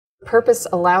Purpose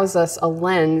allows us a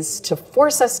lens to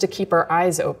force us to keep our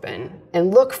eyes open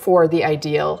and look for the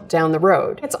ideal down the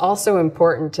road. It's also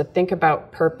important to think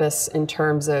about purpose in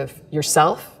terms of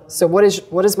yourself. So what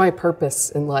is my purpose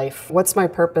in life? What's my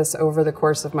purpose over the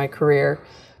course of my career,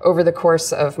 over the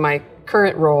course of my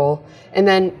current role? And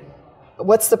then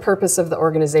what's the purpose of the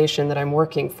organization that I'm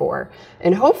working for?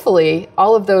 And hopefully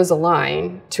all of those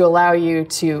align to allow you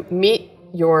to meet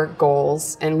your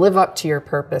goals and live up to your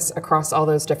purpose across all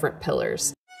those different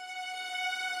pillars.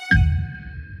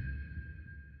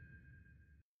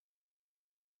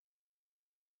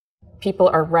 People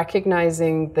are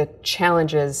recognizing the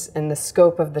challenges and the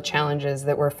scope of the challenges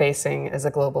that we're facing as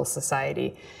a global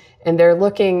society. And they're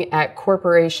looking at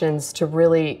corporations to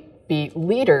really be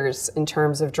leaders in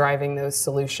terms of driving those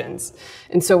solutions.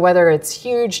 And so whether it's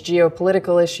huge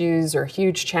geopolitical issues or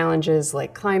huge challenges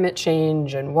like climate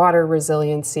change and water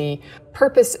resiliency,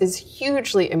 purpose is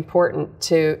hugely important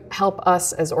to help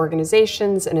us as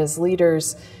organizations and as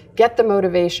leaders get the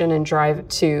motivation and drive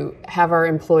to have our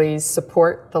employees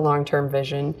support the long-term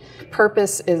vision.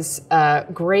 Purpose is a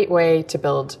great way to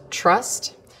build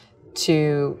trust,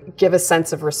 to give a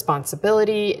sense of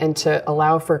responsibility, and to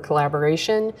allow for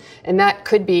collaboration. And that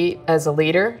could be as a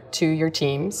leader to your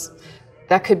teams.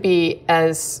 That could be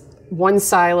as one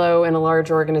silo in a large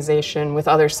organization with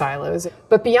other silos.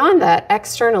 But beyond that,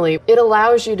 externally, it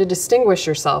allows you to distinguish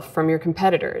yourself from your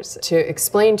competitors, to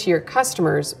explain to your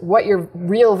customers what your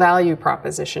real value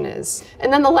proposition is.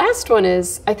 And then the last one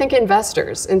is, I think,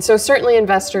 investors. And so certainly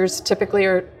investors typically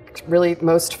are really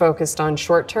most focused on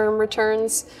short-term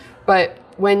returns. But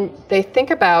when they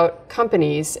think about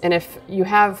companies, and if you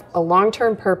have a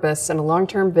long-term purpose and a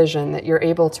long-term vision that you're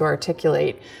able to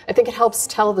articulate, I think it helps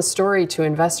tell the story to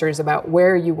investors about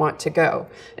where you want to go.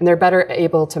 And they're better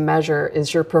able to measure,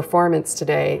 is your performance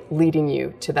today leading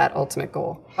you to that ultimate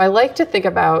goal? I like to think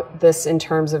about this in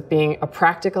terms of being a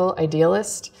practical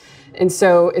idealist. And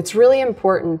so it's really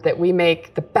important that we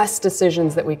make the best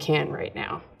decisions that we can right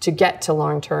now to get to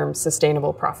long-term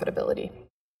sustainable profitability.